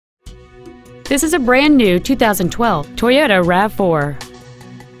This is a brand new 2012 Toyota RAV4.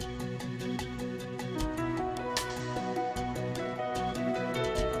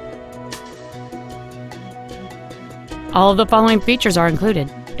 All of the following features are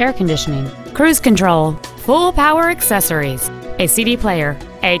included: air conditioning, cruise control, full power accessories, a CD player,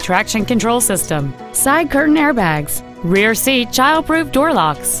 a traction control system, side curtain airbags, rear seat child-proof door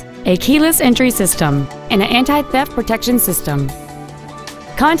locks, a keyless entry system, and an anti-theft protection system.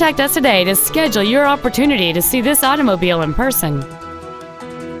 Contact us today to schedule your opportunity to see this automobile in person.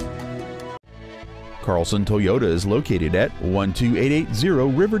 Carlson Toyota is located at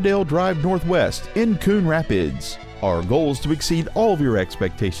 12880 Riverdale Drive Northwest in Coon Rapids. Our goal is to exceed all of your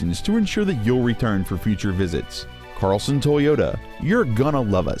expectations to ensure that you'll return for future visits. Carlson Toyota, you're gonna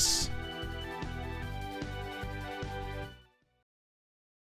love us.